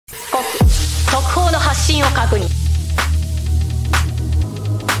信を確認。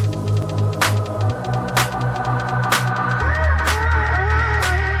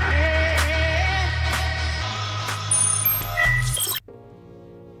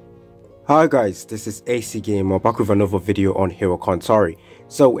Hi guys, this is AC Gamer back with another video on Hero Cantare.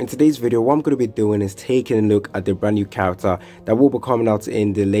 So in today's video, what I'm going to be doing is taking a look at the brand new character that will be coming out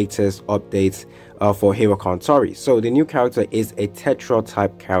in the latest updates for Hero Cantare. So the new character is a Tetra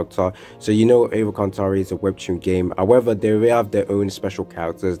type character. So you know Hero Cantare is a Webtoon game. However, they have their own special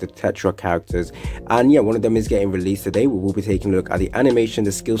characters, the Tetra characters. And yeah, one of them is getting released today. We will be taking a look at the animation,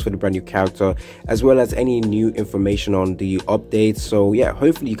 the skills for the brand new character, as well as any new information on the updates. So yeah,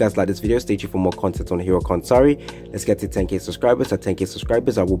 hopefully you guys like this video. Stay tuned for more content on Hero Cantare. Let's get to 10k subscribers. At 10k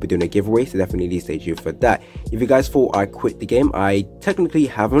subscribers, I will be doing a giveaway, so definitely stay tuned for that. If you guys thought I quit the game, I technically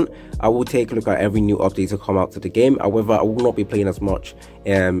haven't. I will take a look at every new update to come out to the game. However, I will not be playing as much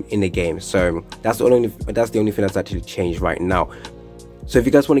in the game, so that's the only thing that's actually changed right now. So if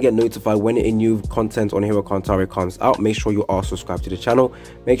you guys want to get notified when a new content on Hero Cantare comes out, make sure you are subscribed to the channel.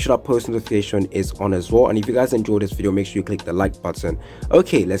 Make sure that post notification is on as well. And if you guys enjoyed this video, make sure you click the like button.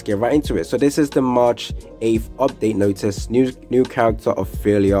 Okay, let's get right into it. So this is the March 8th update notice, new character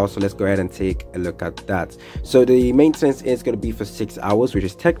Ophelia. So let's go ahead and take a look at that. So the maintenance is going to be for 6 hours, which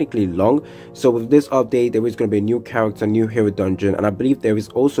is technically long. So with this update, there is going to be a new character, new hero dungeon, and I believe there is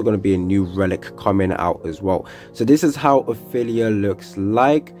also going to be a new relic coming out as well. So this is how Ophelia looks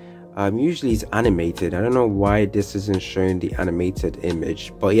like. Usually it's animated. I don't know why this isn't showing the animated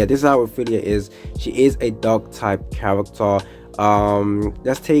image, but yeah, this is how Ophelia is. She is a dark type character.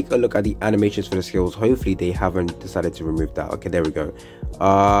 Let's take a look at the animations for the skills. Hopefully they haven't decided to remove that. Okay, there we go.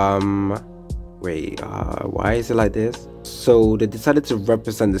 Why is it like this? So they decided to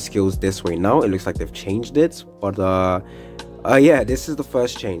represent the skills this way. Now it looks like they've changed it, but yeah, this is the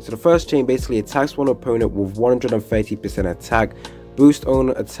first chain. So the first chain basically attacks one opponent with 130% attack, boost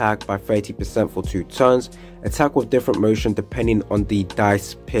own attack by 30% for 2 turns, attack with different motion depending on the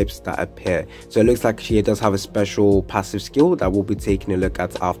dice pips that appear. So it looks like she does have a special passive skill that we'll be taking a look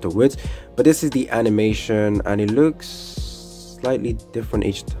at afterwards. But this is the animation and it looks slightly different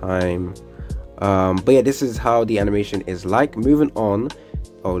each time. But yeah, this is how the animation is like. Moving on.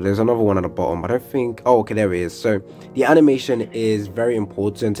 Oh, there's another one at the bottom. I don't think. Oh, okay, there it is. So the animation is very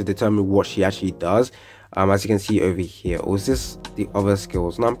important to determine what she actually does. As you can see over here. Or is this the other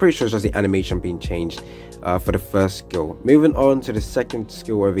skills? No, I'm pretty sure it's just the animation being changed for the first skill. Moving on to the second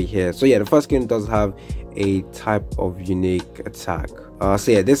skill over here. So yeah, the first skill does have a type of unique attack.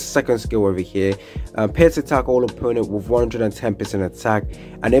 So yeah, this second skill over here, pairs attack all opponent with 110% attack,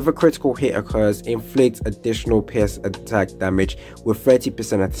 and if a critical hit occurs, inflicts additional pierce attack damage with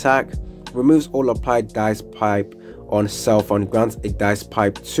 30% attack, removes all applied dice pipe on self and grants a dice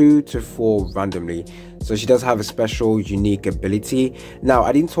pipe 2 to 4 randomly. So she does have a special unique ability. Now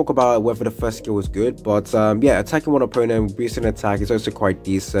I didn't talk about whether the first skill was good, but yeah, attacking one opponent, boosting attack is also quite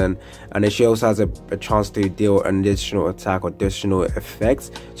decent, and then she also has a chance to deal an additional attack or additional effects.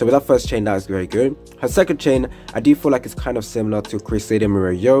 So with that first chain, that is very good. Her second chain, I do feel like it's kind of similar to Crusader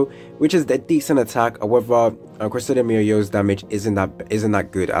Mirio, which is a decent attack. However, Crusader Mirio's damage isn't that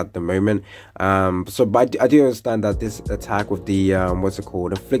good at the moment. But I do understand that this attack with the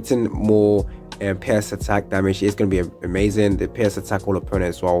inflicting more pierce attack damage is going to be amazing. The pierce attack all opponent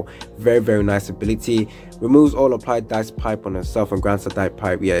as well, very nice ability. Removes all applied dice pipe on herself and grants a dice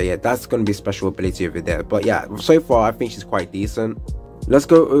pipe. Yeah, that's going to be a special ability over there. But yeah, so far I think she's quite decent. Let's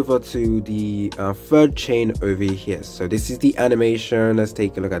go over to the third chain over here. So this is the animation. Let's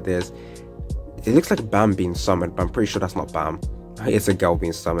take a look at this. It looks like Bam being summoned, but I'm pretty sure that's not Bam. It's a girl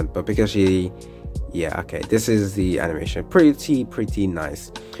being summoned, but because she, yeah, okay, this is the animation. Pretty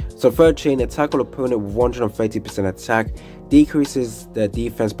nice. So third chain, attack all opponent with 130% attack, decreases their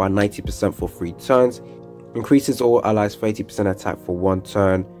defense by 90% for 3 turns, increases all allies 30% attack for 1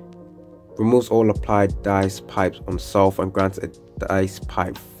 turn, removes all applied dice pipes on self and grants a dice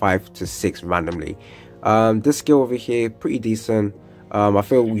pipe 5 to 6 randomly. This skill over here, pretty decent. I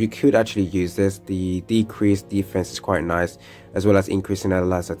feel you could actually use this. The decreased defense is quite nice, as well as increasing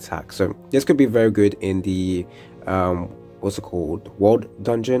allies attack. So this could be very good in the what's it called, world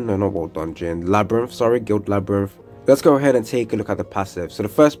dungeon? No, not world dungeon, labyrinth, sorry, guild labyrinth. Let's go ahead and take a look at the passive. So the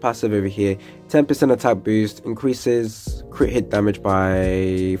first passive over here, 10% attack boost, increases crit hit damage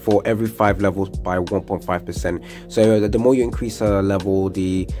for every 5 levels by 1.5%. So the more you increase her level,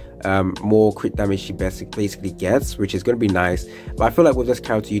 the more crit damage she basically gets, which is going to be nice. But I feel like with this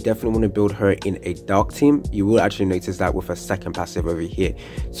character, you definitely want to build her in a dark team. You will actually notice that with a second passive over here.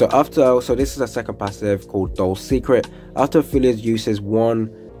 So this is a second passive called Dull Secret. After Ophelia uses one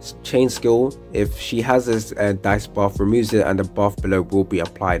chain skill, if she has this dice buff, removes it and the buff below will be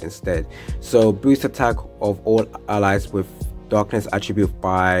applied instead. So boost attack of all allies with darkness attribute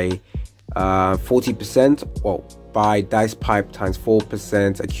by 40%, well, by dice pipe times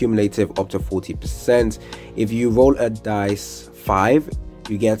 4%, accumulative up to 40%. If you roll a dice 5,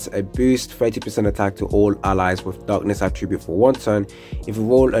 you get a boost 30% attack to all allies with darkness attribute for 1 turn. If you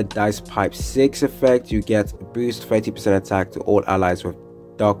roll a dice pipe 6 effect, you get a boost 30% attack to all allies with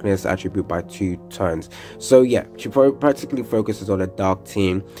darkness attribute by 2 turns. So yeah, she practically focuses on a dark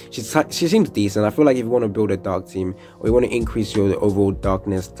team. She seems decent. I feel like if you want to build a dark team, or you want to increase your overall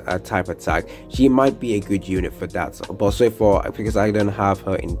darkness type attack, she might be a good unit for that. But so far, because I don't have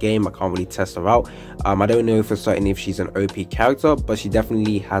her in game, I can't really test her out. I don't know for certain if she's an OP character, but she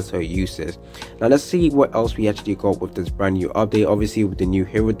definitely has her uses. Now let's see what else we actually got with this brand new update. Obviously with the new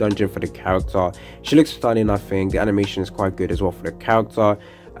hero dungeon for the character, she looks stunning. I think the animation is quite good as well for the character.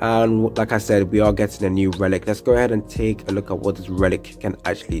 And like I said, we are getting a new relic. Let's go ahead and take a look at what this relic can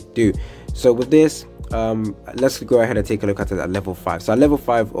actually do. So with this, let's go ahead and take a look at it at level 5. So at level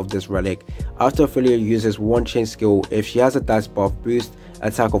 5 of this relic, after Ophelia uses 1 chain skill, if she has a dice buff, boost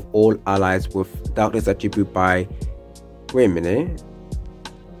attack of all allies with darkness attribute by, wait a minute,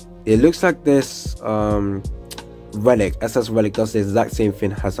 it looks like this relic, SS relic, does the exact same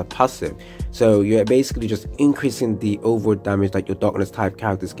thing as a passive. So you're basically just increasing the overall damage that your darkness type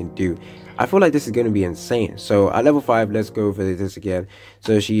characters can do. I feel like this is going to be insane. So at level 5, let's go over this again.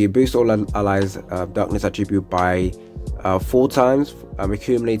 So she boosts all allies darkness attribute by 4 times,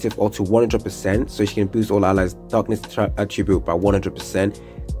 accumulative or to 100%. So she can boost all allies darkness attribute by 100%.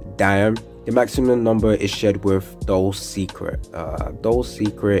 Damn. The maximum number is shared with Dull Secret. Dull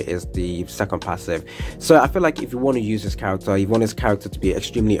Secret is the second passive. So I feel like if you want to use this character, you want this character to be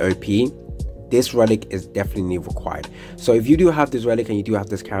extremely OP, this relic is definitely required. So if you do have this relic and you do have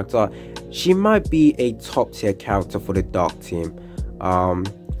this character, she might be a top tier character for the dark team.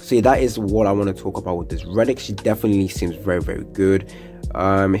 So yeah, that is what I want to talk about with this relic. She definitely seems very, very good.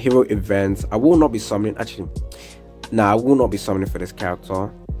 Hero events, I will not be summoning, actually, I will not be summoning for this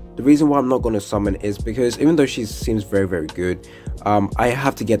character. The reason why I'm not going to summon is because even though she seems very, very good, I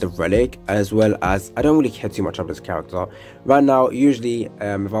have to get the relic, as well as I don't really care too much about this character right now. Usually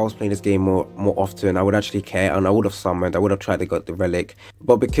if I was playing this game more often, I would actually care and I would have summoned, I would have tried to get the relic.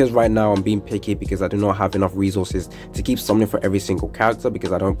 But because right now I'm being picky because I do not have enough resources to keep summoning for every single character,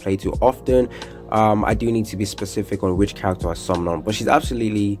 because I don't play too often, I do need to be specific on which character I summon on. But she does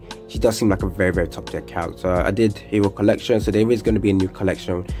seem like a very, very top tier character. I did hero collection, so there is going to be a new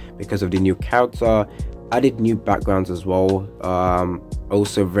collection because of the new character. Added new backgrounds as well,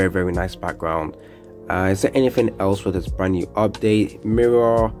 also very, very nice background. Is there anything else with this brand new update?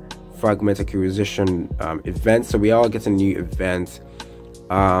 Mirror fragment acquisition event. So we are getting new events.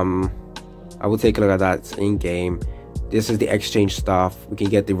 I will take a look at that in game. This is the exchange stuff. We can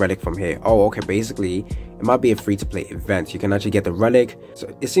get the relic from here. Oh, okay, basically it might be a free to play event. You can actually get the relic.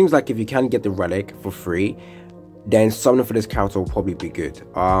 So it seems like if you can get the relic for free, then summoning for this character will probably be good.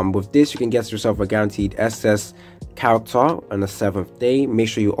 With this, you can get yourself a guaranteed SS character on the 7th day. Make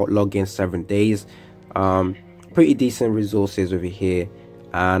sure you log in 7 days. Pretty decent resources over here,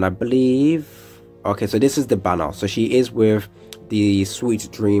 and I believe, okay, so this is the banner. So she is with the Sweet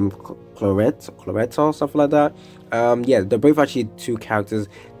Dream Cloretta, something like that. Yeah, they're both actually 2 characters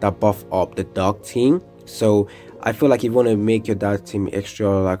that buff up the dark team. So I feel like if you want to make your dark team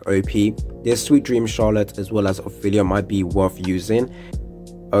extra like OP, this Sweet Dream Charlotte as well as Ophelia might be worth using.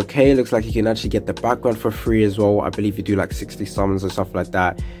 Okay, looks like you can actually get the background for free as well. I believe you do like 60 summons or stuff like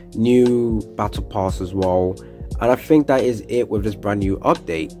that. New battle pass as well. And I think that is it with this brand new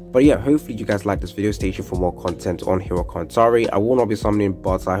update. But yeah, hopefully you guys like this video. Stay tuned for more content on Hero Cantare. I will not be summoning,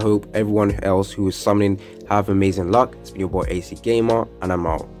 but I hope everyone else who is summoning have amazing luck. It's been your boy AC Gamer, and I'm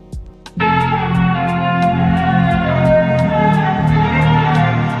out.